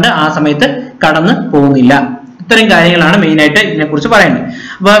 കറണ്ട് ആ സമയത്ത് കടന്നു പോകുന്നില്ല. ഇത്രയും കാര്യങ്ങളാണ് മെയിൻ ആയിട്ട് ഇതിനെ കുറിച്ച് പറയുന്നത്.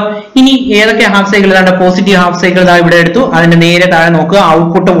 അപ്പൊ ഇനി ഏതൊക്കെ half cycle? Positive half cycle ഇവിടെ എടുത്തു. അതിന്റെ നേരെ താഴെ നോക്കുക.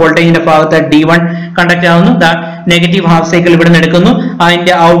 ഔട്ട്പുട്ട് വോൾട്ടേജിന്റെ ഭാഗത്ത് D1 കണ്ടക്ട് ആവുന്നു. നെഗറ്റീവ് ഹാഫ് സൈക്കിൾ ഇവിടെ നിന്ന് എടുക്കുന്നു.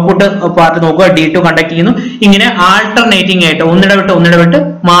 അതിന്റെ ഔട്ട്പുട്ട് പാർട്ട് നോക്കുക, D2 കണ്ടക്ട് ചെയ്യുന്നു. ഇങ്ങനെ ആൾട്ടർനേറ്റിംഗ് ആയിട്ട് ഒന്നിടവിട്ട്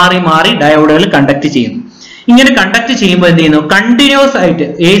മാറി ഡയോഡുകൾ കണ്ടക്ട് ചെയ്യുന്നു. ഇങ്ങനെ കണ്ടക്ട് ചെയ്യുമ്പോൾ എന്ത് ചെയ്യുന്നു? കണ്ടിന്യൂസ് ആയിട്ട്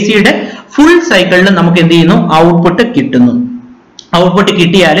AC-യുടെ ഫുൾ സൈക്കിളിൽ നമുക്ക് എന്ത് ചെയ്യുന്നു? ഔട്ട്പുട്ട് കിട്ടുന്നു. ഔട്ട്പുട്ട്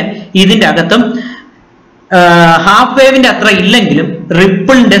കിട്ടിയാൽ ഇതിന്റെ അകത്തും ഹാഫ് വേവിന്റെ അത്ര ഇല്ലെങ്കിലും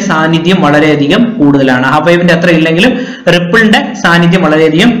റിപ്പിളിന്റെ സാന്നിധ്യം വളരെയധികം കൂടുതലാണ്. ഹാഫ് വേവിന്റെ അത്ര ഇല്ലെങ്കിലും റിപ്പിളിന്റെ സാന്നിധ്യം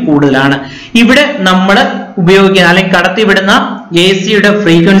വളരെയധികം കൂടുതലാണ്. ഇവിടെ നമ്മൾ ഉപയോഗിക്കുന്ന അല്ലെങ്കിൽ കടത്തിവിടുന്ന AC-യുടെ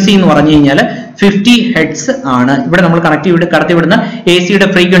ഫ്രീക്വൻസി എന്ന് പറഞ്ഞു കഴിഞ്ഞാൽ 50 ഹെർട്സ് ആണ്. ഇവിടെ നമ്മൾ കടത്തിവിടുന്ന AC-യുടെ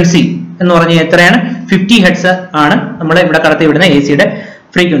ഫ്രീക്വൻസി എന്ന് പറഞ്ഞാൽ എത്രയാണ്? 50 ഹെർട്സ് ആണ് നമ്മൾ ഇവിടെ കടത്തിവിടുന്ന AC-യുടെ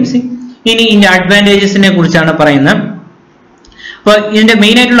ഫ്രീക്വൻസി. ഇനി ഇതിന്റെ അഡ്വാൻറ്റേജസിനെ കുറിച്ചാണ് പറയുന്നത്. അപ്പൊ ഇതിന്റെ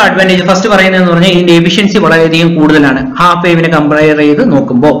മെയിൻ ആയിട്ടുള്ള അഡ്വാൻറ്റേജ് ഫസ്റ്റ് പറയുന്നതെന്ന് പറഞ്ഞാൽ ഇതിന്റെ എഫിഷ്യൻസി വളരെയധികം കൂടുതലാണ്. ഹാഫ് വേവിനെ കമ്പയർ ചെയ്ത്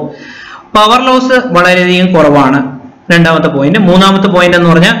നോക്കുമ്പോൾ പവർ ലോസ് വളരെയധികം കുറവാണ്. രണ്ടാമത്തെ പോയിന്റ്. മൂന്നാമത്തെ പോയിന്റ് എന്ന്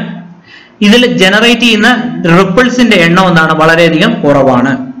പറഞ്ഞാൽ ഇതിൽ ജനറേറ്റ് ചെയ്യുന്ന റിപ്പിൾസിന്റെ എണ്ണം എന്താണ്? വളരെയധികം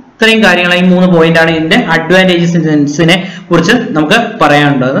കുറവാണ്. ഇത്രയും കാര്യങ്ങൾ ഈ 3 പോയിന്റാണ് ഇതിന്റെ അഡ്വാൻറ്റേജസിനെ കുറിച്ച് നമുക്ക്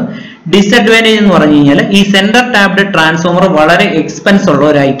പറയാനുള്ളത്. ഡിസഡ്വാൻറ്റേജ് എന്ന് പറഞ്ഞു കഴിഞ്ഞാൽ ഈ സെന്റർ ടാപ്ഡ് ട്രാൻസ്ഫോമർ വളരെ എക്സ്പെൻസ് ഉള്ള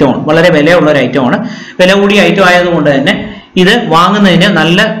ഒരു ഐറ്റമാണ്, വളരെ വിലയുള്ള ഒരു ഐറ്റമാണ്. വില കൂടിയ ഐറ്റം ആയതുകൊണ്ട് തന്നെ ഇത് വാങ്ങുന്നതിന്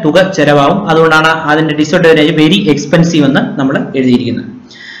നല്ല തുക ചെലവാകും. അതുകൊണ്ടാണ് അതിന്റെ ഡിസഡ്വാൻറ്റേജ് വെരി എക്സ്പെൻസീവ് എന്ന് നമ്മൾ എഴുതിയിരിക്കുന്നത്.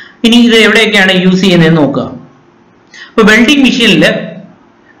 ഇനി ഇത് എവിടെയൊക്കെയാണ് യൂസ് ചെയ്യുന്നത് നോക്കുക. ഇപ്പൊ വെൽഡിംഗ് മെഷീനിൽ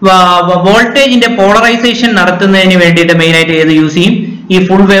വോൾട്ടേജിന്റെ പോളറൈസേഷൻ നടത്തുന്നതിന് വേണ്ടിയിട്ട് മെയിൻ ആയിട്ട് ഏത് യൂസ് ചെയ്യും? ഈ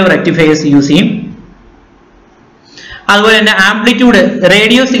ഫുൾ വേവ് റെക്ടിഫയേഴ്സ് യൂസ് ചെയ്യും. അതുപോലെ തന്നെ ആംപ്ലിറ്റ്യൂഡ്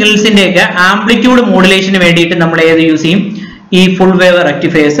റേഡിയോ സിഗ്നൽസിന്റെ ഒക്കെ ആംപ്ലിറ്റ്യൂഡ് മോഡുലേഷന് വേണ്ടിയിട്ട് നമ്മൾ ഏത് യൂസ് ചെയ്യും? ഈ ഫുൾ വേവ്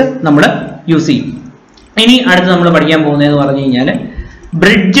റെക്ടിഫയേഴ്സ് നമ്മൾ യൂസ് ചെയ്യും. ഇനി അടുത്ത് നമ്മൾ പഠിക്കാൻ പോകുന്നതെന്ന് പറഞ്ഞു കഴിഞ്ഞാൽ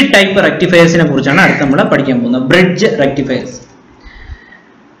ബ്രിഡ്ജ് ടൈപ്പ് റെക്ടിഫയേഴ്സിനെ കുറിച്ചാണ് അടുത്ത് നമ്മൾ പഠിക്കാൻ പോകുന്നത്. Bridge rectifiers.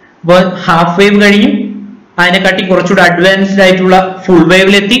 അപ്പോൾ ഹാഫ് വേവ് കഴിഞ്ഞു, അതിനെക്കാട്ടി കുറച്ചുകൂടെ അഡ്വാൻസ്ഡ് ആയിട്ടുള്ള ഫുൾ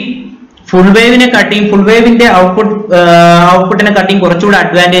വേവിലെത്തി. ഫുൾ വേവിന്റെ ഔട്ട്പുട്ടിനെ കാട്ടിയും കുറച്ചുകൂടെ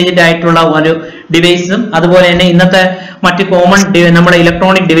അഡ്വാൻറ്റേജ് ആയിട്ടുള്ള ഒരു ഡിവൈസും അതുപോലെ തന്നെ ഇന്നത്തെ മറ്റ് കോമൺ നമ്മുടെ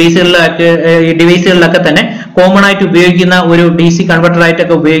ഇലക്ട്രോണിക് ഡിവൈസുകളിലൊക്കെ തന്നെ കോമൺ ആയിട്ട് ഉപയോഗിക്കുന്ന ഒരു DC കൺവെർട്ടർ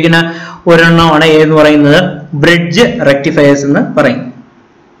ആയിട്ടൊക്കെ ഉപയോഗിക്കുന്ന ഒരെണ്ണമാണ് എന്ന് പറയുന്നത് ബ്രിഡ്ജ് റെക്ടിഫയേഴ്സ് എന്ന് പറയും.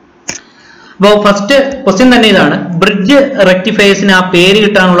 അപ്പോൾ ഫസ്റ്റ് ക്വസ്റ്റ്യൻ തന്നെ ഇതാണ്, ബ്രിഡ്ജ് റെക്ടിഫയേഴ്സിന് ആ പേര്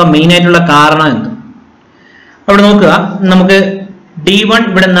കിട്ടാനുള്ള മെയിൻ ആയിട്ടുള്ള കാരണം എന്ത്? അവിടെ നോക്കുക, നമുക്ക് D1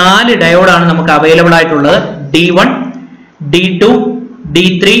 ഇവിടെ 4 ഡയോഡാണ് നമുക്ക് അവൈലബിൾ ആയിട്ടുള്ളത്. D1, D2,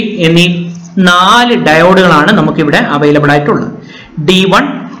 D3 എന്നീ 4 ഡയോഡുകളാണ് നമുക്ക് ഇവിടെ അവൈലബിൾ ആയിട്ടുള്ളത്. D1,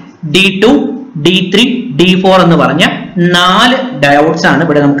 D2, D3, D4 എന്ന് പറഞ്ഞ 4 ഡയോഡ്സ് ആണ്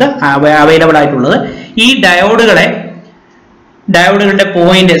ഇവിടെ നമുക്ക് അവൈലബിൾ ആയിട്ടുള്ളത്. ഈ ഡയോഡുകളുടെ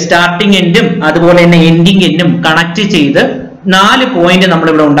പോയിന്റ് സ്റ്റാർട്ടിംഗ് എൻഡും അതുപോലെ തന്നെ എൻഡിങ് എൻഡും കണക്ട് ചെയ്ത് 4 പോയിന്റ് നമ്മൾ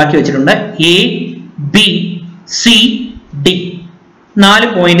ഇവിടെ ഉണ്ടാക്കി വെച്ചിട്ടുണ്ട്. A, B, C, D 4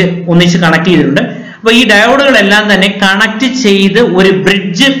 point ഒന്നിച്ച് കണക്ട് ചെയ്തിട്ടുണ്ട്. അപ്പൊ ഈ ഡയോഡുകളെല്ലാം തന്നെ കണക്ട് ചെയ്ത് ഒരു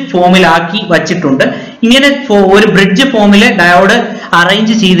ബ്രിഡ്ജ് ഫോമിലാക്കി വച്ചിട്ടുണ്ട്. ഇങ്ങനെ ഒരു ബ്രിഡ്ജ് ഫോമിലെ ഡയോഡ്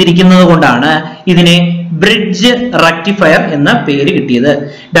അറേഞ്ച് ചെയ്തിരിക്കുന്നത് കൊണ്ടാണ് ഇതിനെ ബ്രിഡ്ജ് റെക്ടിഫയർ എന്ന പേര് കിട്ടിയത്.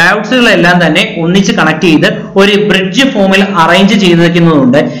 ഡയോഡ്സുകളെല്ലാം തന്നെ ഒന്നിച്ച് കണക്ട് ചെയ്ത് ഒരു ബ്രിഡ്ജ് ഫോമിൽ അറേഞ്ച്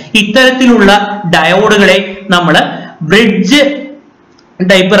ചെയ്തിരിക്കുന്നതുകൊണ്ട് ഇത്തരത്തിലുള്ള ഡയോഡുകളെ നമ്മൾ ബ്രിഡ്ജ്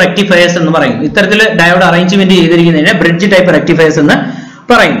ടൈപ്പ് റെക്ടിഫയേഴ്സ് എന്ന് പറയുന്നു. ഇത്തരത്തിൽ diode arrangement ചെയ്തിരിക്കുന്നതിനെ bridge type rectifiers എന്ന്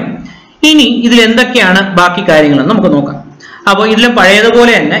പറയുന്നു. ഇനി ഇതിൽ എന്തൊക്കെയാണ് ബാക്കി കാര്യങ്ങളെന്ന് നമുക്ക് നോക്കാം. അപ്പോൾ ഇതിൽ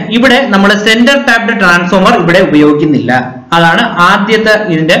പഴയതുപോലെ തന്നെ ഇവിടെ നമ്മൾ സെന്റർ ടാപ്ഡ് ട്രാൻസ്ഫോമർ ഇവിടെ ഉപയോഗിക്കുന്നില്ല. അതാണ് ആദ്യത്തെ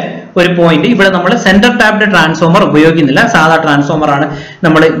ഇതിന്റെ ഒരു പോയിന്റ്. ഇവിടെ നമ്മൾ സെന്റർ ടാപ്ഡ് ട്രാൻസ്ഫോമർ ഉപയോഗിക്കുന്നില്ല, സാധാ ട്രാൻസ്ഫോമർ ആണ്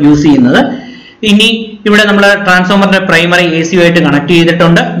നമ്മൾ യൂസ് ചെയ്യുന്നത്. ഇനി ഇവിടെ നമ്മൾ ട്രാൻസ്ഫോമറിന്റെ പ്രൈമറി AC ആയിട്ട് കണക്ട്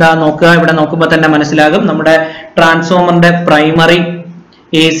ചെയ്തിട്ടുണ്ട്. ഇതാ നോക്കുക, ഇവിടെ നോക്കുമ്പോൾ തന്നെ മനസ്സിലാകും നമ്മുടെ ട്രാൻസ്ഫോമറിന്റെ പ്രൈമറി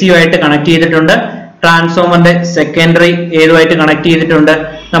AC ആയിട്ട് കണക്ട് ചെയ്തിട്ടുണ്ട്. ട്രാൻസ്ഫോമറിന്റെ സെക്കൻഡറി ഏതുമായിട്ട് കണക്ട് ചെയ്തിട്ടുണ്ട്?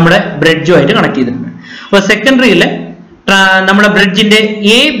 നമ്മുടെ ബ്രിഡ്ജുമായിട്ട് കണക്ട് ചെയ്തിട്ടുണ്ട്. അപ്പൊ സെക്കൻഡറിയിൽ നമ്മുടെ ബ്രിഡ്ജിന്റെ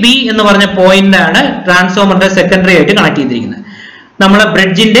AB എന്ന് പറഞ്ഞ പോയിന്റ് ആണ് ട്രാൻസ്ഫോമറിന്റെ സെക്കൻഡറി ആയിട്ട് കണക്ട് ചെയ്തിരിക്കുന്നത്. നമ്മുടെ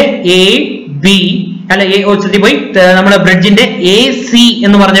ബ്രിഡ്ജിന്റെ നമ്മുടെ ബ്രിഡ്ജിന്റെ AC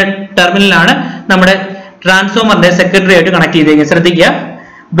എന്ന് പറഞ്ഞ ടെർമിനലാണ് നമ്മുടെ ട്രാൻസ്ഫോമറിന്റെ സെക്കൻഡറി ആയിട്ട് കണക്ട് ചെയ്തിരിക്കുന്നത്. ശ്രദ്ധിക്കുക,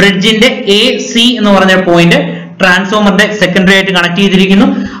 ബ്രിഡ്ജിന്റെ AC എന്ന് പറഞ്ഞ പോയിന്റ് ട്രാൻസ്ഫോമറിന്റെ സെക്കൻഡറി ആയിട്ട് കണക്ട് ചെയ്തിരിക്കുന്നു.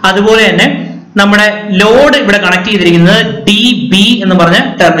 അതുപോലെ തന്നെ നമ്മുടെ ലോഡ് ഇവിടെ കണക്ട് ചെയ്തിരിക്കുന്നത് DB എന്ന് പറഞ്ഞ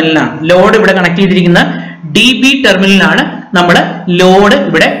ടെർമിനലാണ്. ലോഡ് ഇവിടെ കണക്ട് ചെയ്തിരിക്കുന്ന DB ടെർമിനലാണ് നമ്മൾ ലോഡ്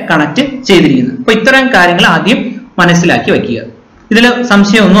ഇവിടെ കണക്ട് ചെയ്തിരിക്കുന്നത്. അപ്പൊ ഇത്തരം കാര്യങ്ങൾ ആദ്യം മനസ്സിലാക്കി വെക്കുക. ഇതിൽ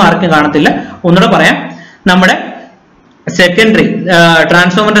സംശയമൊന്നും ആർക്കും കാണത്തില്ല. ഒന്നുകൂടെ പറയാം, നമ്മുടെ സെക്കൻഡറി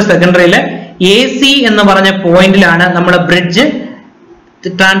ട്രാൻസ്ഫോമറിന്റെ സെക്കൻഡറിയിലെ AC എന്ന് പറഞ്ഞ പോയിന്റിലാണ് നമ്മുടെ ബ്രിഡ്ജ്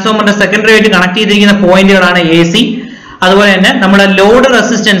ട്രാൻസ്ഫോമറിന്റെ സെക്കൻഡറി ആയിട്ട് കണക്ട് ചെയ്തിരിക്കുന്ന പോയിന്റുകളാണ് AC. അതുപോലെ തന്നെ നമ്മുടെ ലോഡ്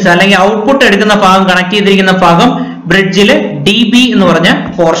റെസിസ്റ്റൻസ് അല്ലെങ്കിൽ ഔട്ട്പുട്ട് എടുക്കുന്ന ഭാഗം കണക്ട് ചെയ്തിരിക്കുന്ന ഭാഗം ബ്രിഡ്ജിൽ DB എന്ന് പറഞ്ഞ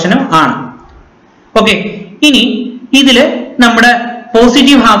പോർഷനും ആണ്. ഓക്കെ, ഇനി ഇതില് നമ്മുടെ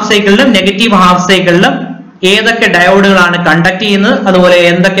പോസിറ്റീവ് ഹാഫ് സൈക്കിളിലും നെഗറ്റീവ് ഹാഫ് സൈക്കിളിലും ഏതൊക്കെ ഡയോഡുകളാണ് കണ്ടക്ട് ചെയ്യുന്നത്, അതുപോലെ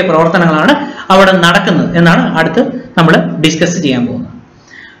എന്തൊക്കെ പ്രവർത്തനങ്ങളാണ് അവിടെ നടക്കുന്നത് എന്നാണ് അടുത്ത് നമ്മൾ ഡിസ്കസ് ചെയ്യാൻ പോകുന്നത്.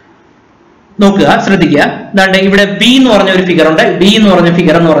 നോക്കുക, ശ്രദ്ധിക്കുക. ഇവിടെ B എന്ന് പറഞ്ഞ ഒരു ഫിഗർ ഉണ്ട്. B എന്ന് പറഞ്ഞ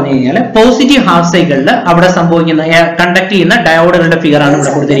ഫിഗർ എന്ന് പറഞ്ഞു കഴിഞ്ഞാൽ പോസിറ്റീവ് ഹാഫ് സൈക്കിളിൽ അവിടെ സംഭവിക്കുന്ന കണ്ടക്ട് ചെയ്യുന്ന ഡയോഡുകളുടെ ഫിഗർ ആണ്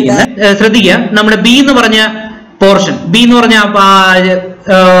ഇവിടെ കൊടുത്തിരിക്കുന്നത്. ശ്രദ്ധിക്കുക, നമ്മുടെ B എന്ന് പറഞ്ഞ പോർഷൻ, B എന്ന് പറഞ്ഞ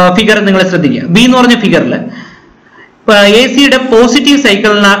ഫിഗർ നിങ്ങൾ ശ്രദ്ധിക്കുക. B എന്ന് പറഞ്ഞ ഫിഗറിൽ AC-യുടെ പോസിറ്റീവ്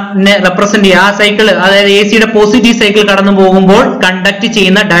സൈക്കിളിനെ റെപ്രസെന്റ് ചെയ്യുക. ആ സൈക്കിൾ, അതായത് AC-യുടെ പോസിറ്റീവ് സൈക്കിൾ കടന്നു പോകുമ്പോൾ കണ്ടക്ട്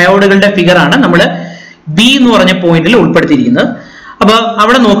ചെയ്യുന്ന ഡയോഡുകളുടെ ഫിഗർ ആണ് നമ്മൾ B എന്ന് പറഞ്ഞ പോയിന്റിൽ ഉൾപ്പെടുത്തിയിരിക്കുന്നത്. അപ്പൊ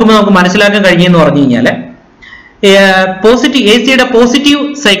അവിടെ നോക്കുമ്പോൾ നമുക്ക് മനസ്സിലാക്കാൻ കഴിഞ്ഞെന്ന് പറഞ്ഞു കഴിഞ്ഞാല് AC-യുടെ പോസിറ്റീവ്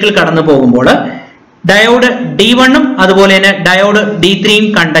സൈക്കിൾ കടന്നു പോകുമ്പോൾ ഡയോഡ് D1-ഉം അതുപോലെ തന്നെ ഡയോഡ് D3-യും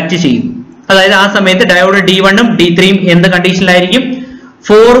കണ്ടക്ട് ചെയ്യും. അതായത് ആ സമയത്ത് ഡയോഡ് D1-ഉം D3-യും എന്ത് കണ്ടീഷനിലായിരിക്കും?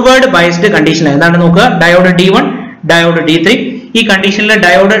 Forward biased കണ്ടീഷനിലായി. എന്താണ് നോക്കുക, ഡയോഡ് D1, ഡയോഡ് D3 ഈ കണ്ടീഷനിൽ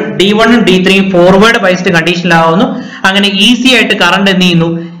ഡയോഡ് D1 ഉം D3 ഉം ഫോർവേഡ് ബൈസ്ഡ് കണ്ടീഷനിലാവുന്നു. അങ്ങനെ ഈസി ആയിട്ട് കറണ്ട് എന്ത് ചെയ്യുന്നു,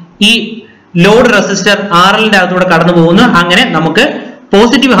 ഈ ലോഡ് റെസിസ്റ്റർ RLന്റെ അകത്തൂടെ കടന്നു പോകുന്നു. അങ്ങനെ നമുക്ക്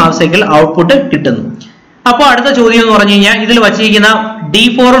പോസിറ്റീവ് ഹാഫ് സൈക്കിൾ ഔട്ട്പുട്ട് കിട്ടുന്നു. അപ്പോൾ അടുത്ത ചോദ്യം എന്ന് പറഞ്ഞു കഴിഞ്ഞാൽ ഇതിൽ വച്ചിരിക്കുന്ന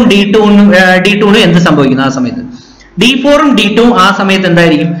D4 ഉം D2 ഉം എന്ത് സംഭവിക്കുന്നു? ആ സമയത്ത് D4 ഉം D2 ഉം ആ സമയത്ത്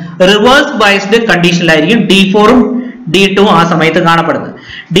എന്തായിരിക്കും? റിവേഴ്സ് ബൈസ്ഡ് കണ്ടീഷനിലായിരിക്കും D4 ഉം D2 ഉം ആ സമയത്ത് കാണപ്പെടുന്നത്.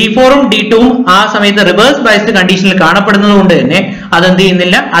 D4 ഉം D2 ഉം ആ സമയത്ത് റിവേഴ്സ് ബൈസ്ഡ് കണ്ടീഷനിൽ കാണപ്പെടുന്നത് കൊണ്ട് തന്നെ അതെന്ത്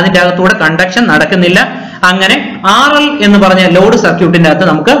ചെയ്യുന്നില്ല, അതിന്റെ അകത്തൂടെ കണ്ടക്ഷൻ നടക്കുന്നില്ല. അങ്ങനെ RL എന്ന് പറഞ്ഞ ലോഡ് സർക്യൂട്ടിന്റെ അകത്ത്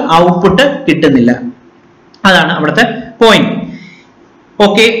നമുക്ക് ഔട്ട്പുട്ട് കിട്ടുന്നില്ല. അതാണ് അവിടുത്തെ പോയിന്റ്.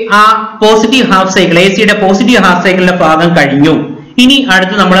 ഓക്കെ, ആ positive half cycle, AC-യുടെ positive half സൈക്കിളിന്റെ ഭാഗം കഴിഞ്ഞു. ഇനി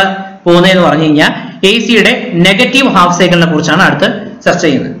അടുത്ത് നമ്മൾ പോകുന്നതെന്ന് പറഞ്ഞു കഴിഞ്ഞാൽ AC-യുടെ നെഗറ്റീവ് ഹാഫ് സൈക്കിളിനെ കുറിച്ചാണ് അടുത്ത് ചർച്ച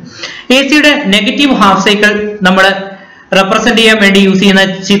ചെയ്യുന്നത്. AC-യുടെ നെഗറ്റീവ് ഹാഫ് സൈക്കിൾ നമ്മൾ റെപ്രസെന്റ് ചെയ്യാൻ വേണ്ടി യൂസ് ചെയ്യുന്ന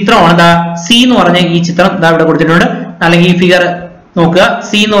ചിത്രമാണ് സി എന്ന് പറഞ്ഞ ഈ ചിത്രം ഇവിടെ കൊടുത്തിട്ടുണ്ട്. അല്ലെങ്കിൽ ഈ ഫിഗർ നോക്കുക,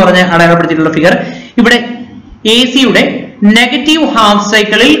 സി എന്ന് പറഞ്ഞ അടയാളപ്പെടുത്തിയിട്ടുള്ള ഫിഗർ. ഇവിടെ AC-യുടെ നെഗറ്റീവ് ഹാഫ്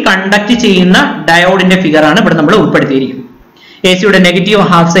സൈക്കിളിൽ കണ്ടക്ട് ചെയ്യുന്ന ഡയോഡിന്റെ ഫിഗർ ആണ് ഇവിടെ നമ്മൾ ഉൾപ്പെടുത്തിയിരിക്കുന്നത്. AC-യുടെ നെഗറ്റീവ്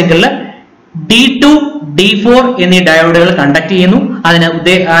ഹാഫ് സൈക്കിളിൽ D2, D4 എന്നീ ഡയോഡുകൾ കണ്ടക്ട് ചെയ്യുന്നു.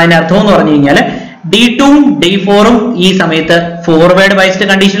 അതിനർത്ഥം എന്ന് പറഞ്ഞു കഴിഞ്ഞാൽ D2 ഉം D4 ഉം ഈ സമയത്ത് ഫോർവേഡ് ബൈസ്ഡ്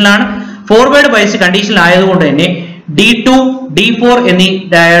കണ്ടീഷനിലാണ്. ഫോർവേഡ് ബൈസ്ഡ് കണ്ടീഷനിൽ ആയതുകൊണ്ട് തന്നെ D2, D4 എന്നീ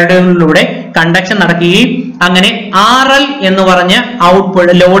ഡയോഡുകളിലൂടെ കണ്ടക്ഷൻ നടക്കുകയും അങ്ങനെ RL എന്ന് പറഞ്ഞ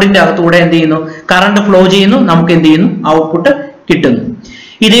ഔട്ട്പുട്ട് ലോഡിന്റെ അകത്തൂടെ എന്ത് ചെയ്യുന്നു, കറണ്ട് ഫ്ലോ ചെയ്യുന്നു. നമുക്ക് എന്ത് ചെയ്യുന്നു, ഔട്ട്പുട്ട് കിട്ടുന്നു.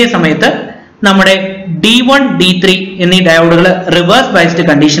 ഇതേ സമയത്ത് നമ്മുടെ D1, D3 എന്നീ ഡയോഡുകൾ റിവേഴ്സ് ബൈസ്ഡ്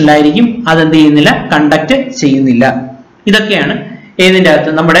കണ്ടീഷനിലായിരിക്കും. അതെന്ത് ചെയ്യുന്നില്ല, കണ്ടക്ട് ചെയ്യുന്നില്ല. ഇതൊക്കെയാണ് ഏതിന്റെ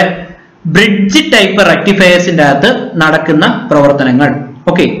അകത്ത്, നമ്മുടെ ബ്രിഡ്ജ് ടൈപ്പ് റെക്ടിഫയേഴ്സിന്റെ അകത്ത് നടക്കുന്ന പ്രവർത്തനങ്ങൾ.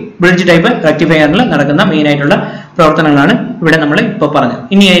 ഓക്കെ, ബ്രിഡ്ജ് ടൈപ്പ് റെക്ടിഫയറിൽ നടക്കുന്ന മെയിൻ ആയിട്ടുള്ള പ്രവർത്തനങ്ങളാണ് ഇവിടെ നമ്മൾ ഇപ്പോൾ പറഞ്ഞത്.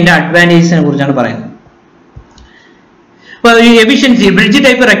 ഇനി അതിന്റെ അഡ്വാൻറ്റേജസിനെ കുറിച്ചാണ് പറയുന്നത്. അപ്പോൾ ഈ എഫിഷ്യൻസി, ബ്രിഡ്ജ്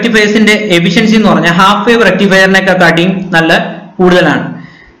ടൈപ്പ് റെക്ടിഫയേഴ്സിന്റെ എഫിഷ്യൻസി എന്ന് പറഞ്ഞാൽ ഹാഫ് വേവ് റെക്ടിഫയറിനെയൊക്കെ കാട്ടിയും നല്ല കൂടുതലാണ്.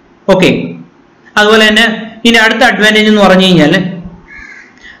 ഓക്കെ, അതുപോലെ തന്നെ ഇനി അടുത്ത അഡ്വാൻറ്റേജ് എന്ന് പറഞ്ഞു കഴിഞ്ഞാൽ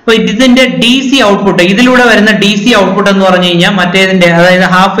അപ്പൊ ഇതിന്റെ DC ഔട്ട്പുട്ട്, ഇതിലൂടെ വരുന്ന DC ഔട്ട്പുട്ട് എന്ന് പറഞ്ഞു കഴിഞ്ഞാൽ മറ്റേതിന്റെ, അതായത്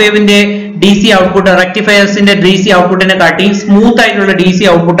ഹാഫ് വേവിന്റെ DC ഔട്ട്പുട്ട് റെക്ടിഫയേഴ്സിന്റെ DC ഔട്ട്പുട്ടിനെ കാട്ടി സ്മൂത്ത് ആയിട്ടുള്ള DC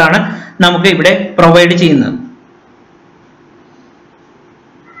ഔട്ട്പുട്ടാണ് നമുക്ക് ഇവിടെ പ്രൊവൈഡ് ചെയ്യുന്നത്.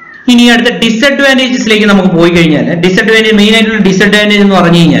 ഇനി അടുത്ത ഡിസഡ്വാൻറ്റേജസിലേക്ക് നമുക്ക് പോയി കഴിഞ്ഞാൽ, ഡിസഡ്വാൻറ്റേജ്, മെയിൻ ആയിട്ടുള്ള ഡിസഡ്വാൻറ്റേജ് എന്ന്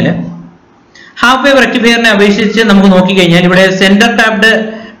പറഞ്ഞു കഴിഞ്ഞാൽ ഹാഫ് വേവ് റെക്ടിഫയറിനെ അപേക്ഷിച്ച് നമുക്ക് നോക്കി കഴിഞ്ഞാൽ ഇവിടെ സെന്റർ ടാപ്ഡ്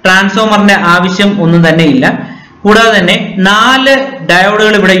ട്രാൻസ്ഫോമറിന്റെ ആവശ്യം ഒന്നും തന്നെ ഇല്ല. കൂടാതെ തന്നെ 4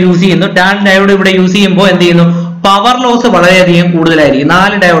 ഡയോഡുകൾ ഇവിടെ യൂസ് ചെയ്യുന്നു. 4 ഡയോഡ് ഇവിടെ യൂസ് ചെയ്യുമ്പോൾ എന്ത് ചെയ്യുന്നു, പവർ ലോസ് വളരെയധികം കൂടുതലായിരിക്കും.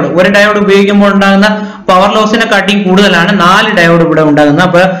 4 ഡയോഡ്, ഒരു ഡയോഡ് ഉപയോഗിക്കുമ്പോൾ ഉണ്ടാകുന്ന പവർ ലോസിനെ കാട്ടിയും കൂടുതലാണ് 4 ഡയോഡ് ഇവിടെ ഉണ്ടാകുന്നത്.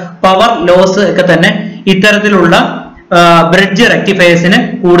 അപ്പൊ പവർ ലോസ് ഒക്കെ തന്നെ ഇത്തരത്തിലുള്ള ബ്രിഡ്ജ് റെക്ടിഫയേഴ്സിന്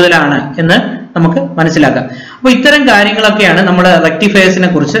കൂടുതലാണ് എന്ന് നമുക്ക് മനസ്സിലാക്കാം. അപ്പൊ ഇത്തരം കാര്യങ്ങളൊക്കെയാണ് നമ്മുടെ റെക്ടിഫയേഴ്സിനെ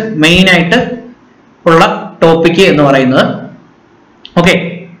കുറിച്ച് മെയിൻ ആയിട്ട് ഉള്ള ടോപ്പിക് എന്ന് പറയുന്നത്. ഓക്കെ.